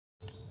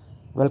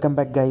Welcome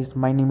back guys,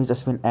 my name is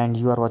Ashwin and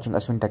you are watching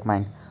Ashwin Tech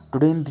Mind.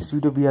 Today in this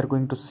video we are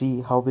going to see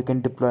how we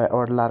can deploy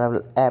our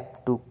Laravel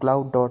app to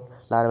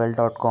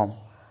cloud.laravel.com.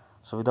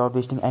 So without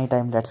wasting any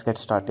time, let's get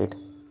started.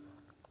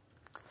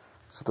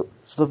 So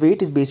the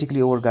wait is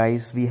basically over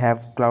guys. We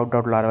have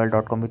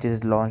cloud.laravel.com which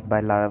is launched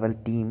by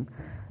Laravel team.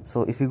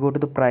 So if you go to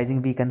the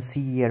pricing, we can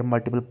see here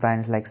multiple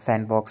plans like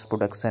Sandbox,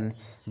 Production,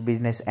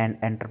 Business and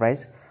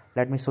Enterprise.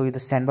 Let me show you the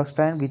Sandbox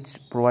plan, which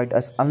provide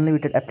us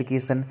unlimited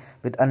application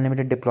with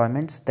unlimited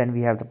deployments. Then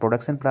we have the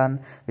Production plan,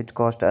 which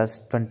cost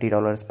us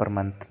 $20 per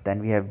month.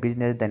 Then we have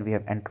Business, then we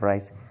have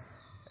Enterprise.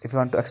 If you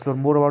want to explore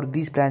more about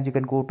these plans, you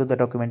can go to the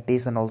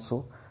documentation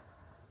also.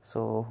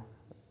 So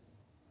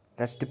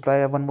let's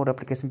deploy one more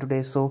application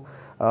today. So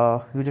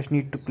you just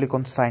need to click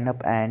on sign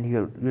up, and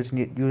you just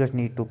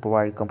need to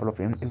provide a couple of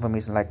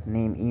information like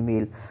name,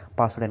 email,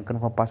 password and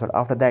confirm password.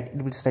 After that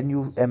it will send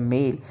you a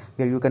mail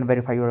where you can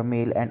verify your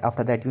mail, and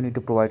after that you need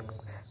to provide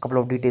a couple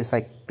of details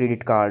like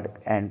credit card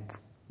and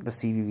the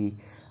CVV.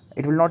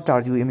 It will not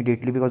charge you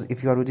immediately because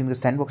if you are using the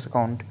Sandbox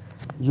account,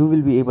 you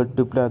will be able to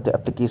deploy the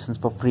applications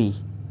for free.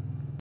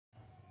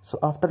 So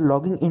after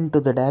logging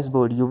into the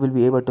dashboard, you will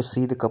be able to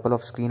see the couple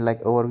of screen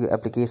like overview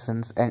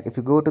applications, and if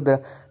you go to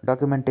the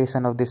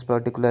documentation of this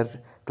particular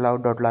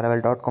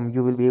cloud.laravel.com,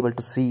 you will be able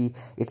to see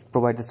it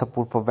provides the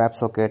support for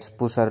WebSockets,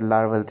 Pusher,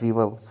 Laravel,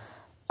 Reverb,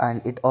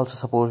 and it also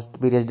supports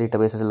various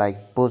databases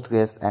like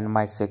Postgres and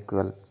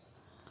MySQL.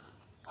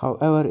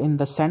 However, in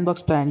the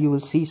Sandbox plan, you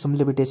will see some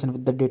limitation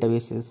with the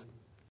databases.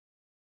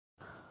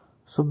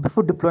 So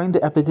before deploying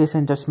the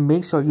application, just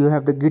make sure you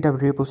have the GitHub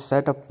repo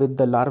set up with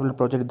the Laravel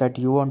project that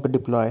you want to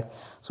deploy.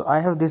 So I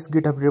have this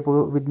GitHub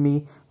repo with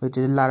me, which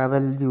is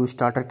Laravel View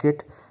Starter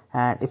Kit.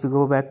 And if you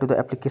go back to the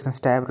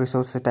Applications tab,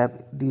 Resources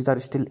tab, these are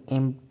still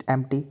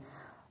empty.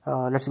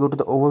 Let's go to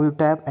the Overview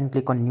tab and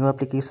click on New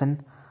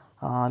Application.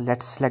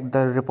 Let's select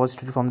the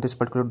repository from this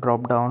particular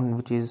drop down,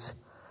 which is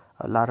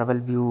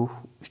Laravel View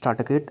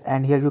Starter Kit.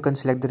 And here you can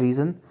select the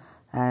region,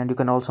 and you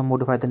can also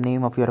modify the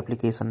name of your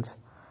applications.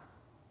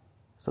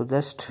 So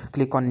just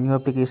click on new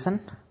application,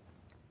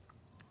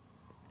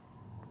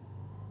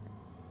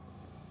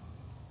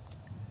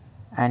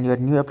 and your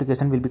new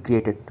application will be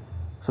created.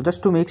 So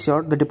just to make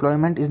sure the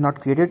deployment is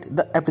not created,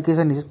 the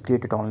application is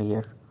created only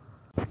here.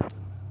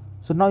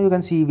 So now you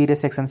can see various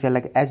sections here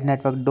like edge,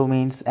 network,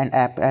 domains and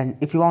app. And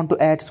if you want to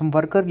add some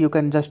worker, you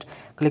can just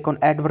click on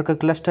add worker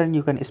cluster, and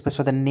you can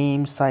specify the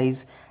name,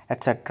 size,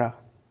 etc.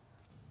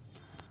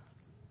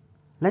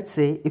 Let's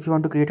say if you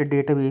want to create a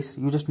database,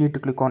 you just need to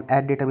click on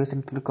add database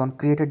and click on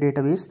create a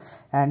database,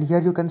 and here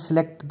you can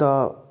select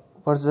the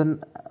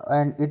version,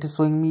 and it is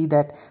showing me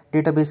that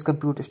database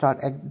compute start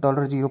at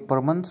 $0 per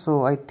month,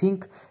 so I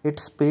think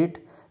it's paid.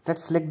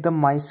 Let's select the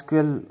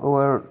MySQL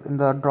over in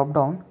the drop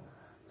down.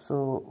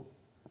 So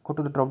go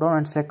to the drop down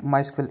and select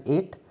MySQL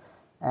 8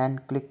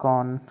 and click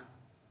on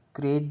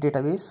create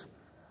database.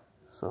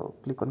 So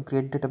click on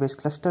create database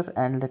cluster,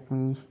 and let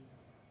me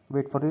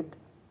wait for it.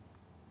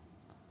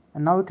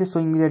 And now it is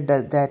showing me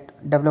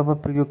that developer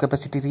preview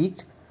capacity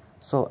reached.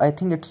 So I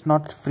think it's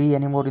not free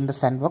anymore in the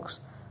Sandbox.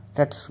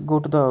 Let's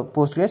go to the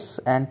Postgres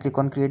and click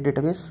on create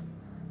database,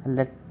 and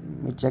let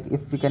me check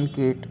if we can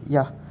create.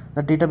 Yeah,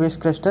 the database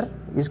cluster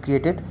is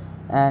created,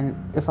 and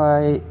if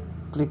I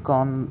click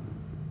on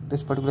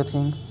this particular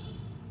thing,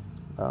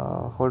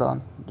 hold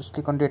on, just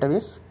click on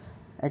database.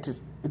 It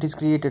is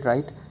created,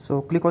 right?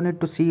 So click on it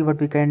to see what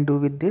we can do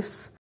with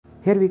this.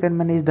 Here we can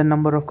manage the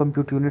number of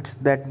compute units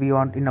that we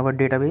want in our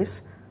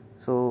database.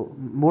 So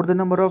more the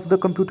number of the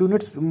compute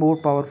units, more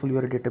powerful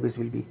your database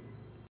will be,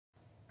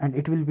 and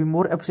it will be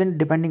more efficient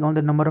depending on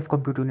the number of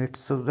compute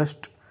units. So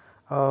just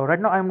right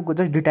now I'm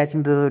just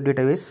detaching the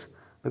database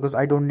because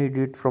I don't need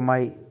it from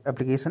my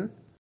application.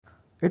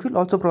 It will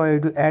also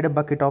provide you add a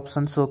bucket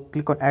option, so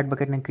click on add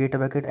bucket and create a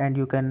bucket, and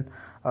you can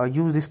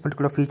use this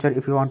particular feature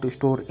if you want to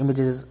store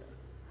images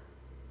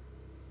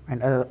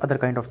and other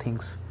kind of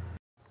things.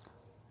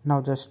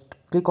 Now just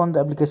click on the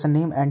application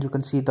name, and you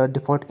can see the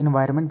default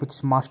environment, which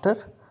is master,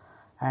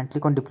 and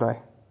click on deploy.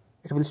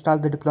 It will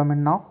start the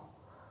deployment now.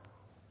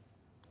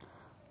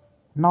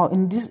 Now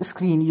in this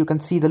screen you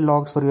can see the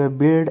logs for your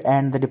build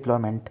and the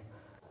deployment.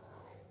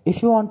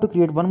 If you want to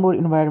create one more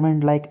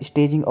environment like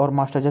staging or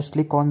master, just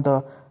click on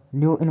the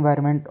new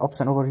environment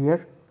option over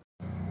here,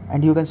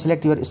 and you can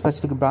select your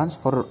specific branch.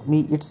 For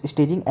me it's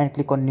staging, and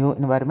click on new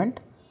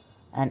environment,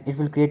 and it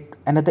will create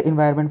another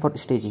environment for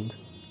staging.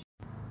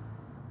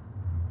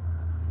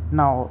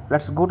 Now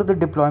let's go to the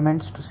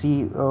deployments to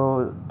see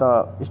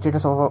the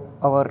status of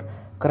our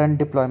current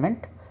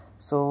deployment.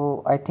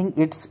 So I think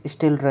it's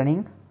still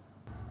running,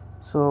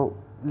 so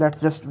let's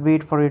just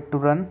wait for it to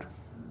run.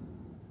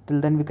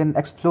 Till then we can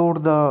explore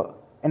the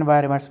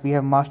environments. We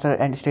have master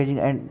and staging,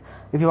 and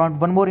if you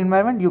want one more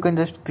environment, you can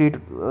just create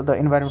the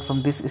environment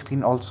from this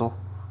screen also.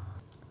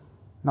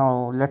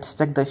 Now let's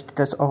check the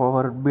status of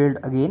our build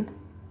again.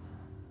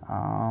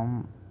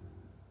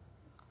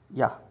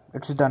 Yeah,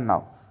 it's done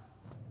now.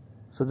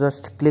 So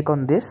just click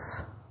on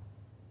this,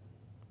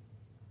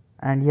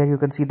 and here you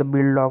can see the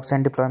build logs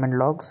and deployment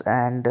logs,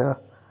 and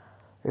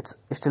It's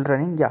still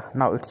running. Yeah,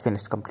 now it's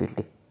finished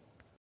completely.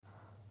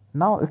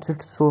 Now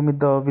it's show me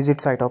the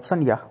visit site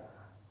option. Yeah,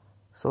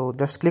 so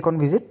just click on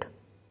visit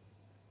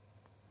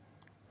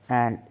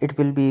and it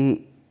will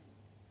be,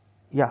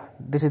 yeah,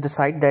 this is the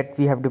site that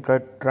we have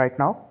deployed right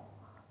now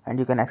and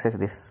you can access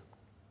this.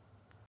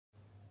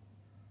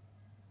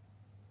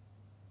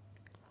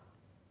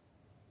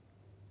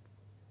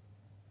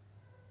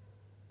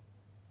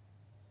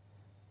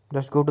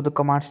 Just go to the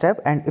commands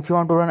tab, and if you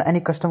want to run any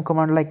custom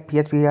command like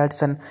php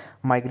adds and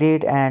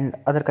migrate and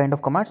other kind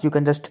of commands, you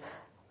can just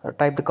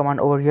type the command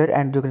over here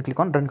and you can click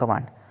on run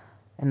command.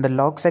 In the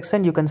log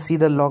section you can see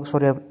the logs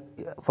for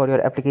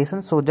your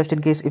application. So just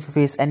in case if you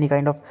face any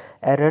kind of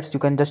errors, you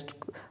can just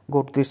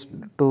go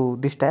to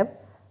this tab.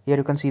 Here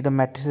you can see the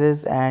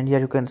matrices and here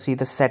you can see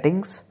the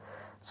settings.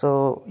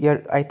 So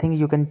here I think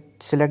you can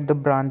select the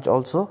branch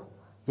also.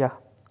 Yeah,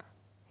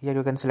 here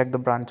you can select the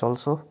branch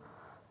also,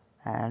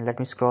 and let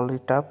me scroll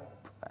it up,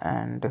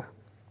 and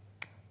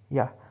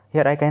yeah,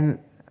 here I can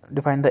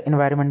define the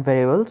environment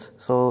variables.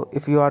 So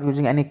if you are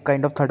using any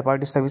kind of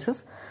third-party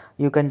services,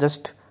 you can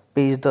just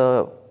paste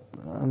the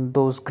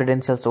those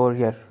credentials over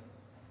here.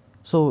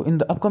 So in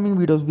the upcoming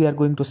videos we are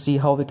going to see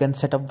how we can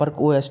set up work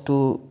OS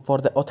for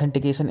the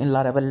authentication in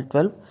Laravel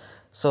 12.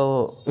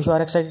 So if you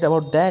are excited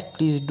about that,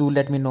 please do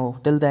let me know.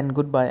 Till then,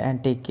 goodbye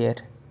and take care.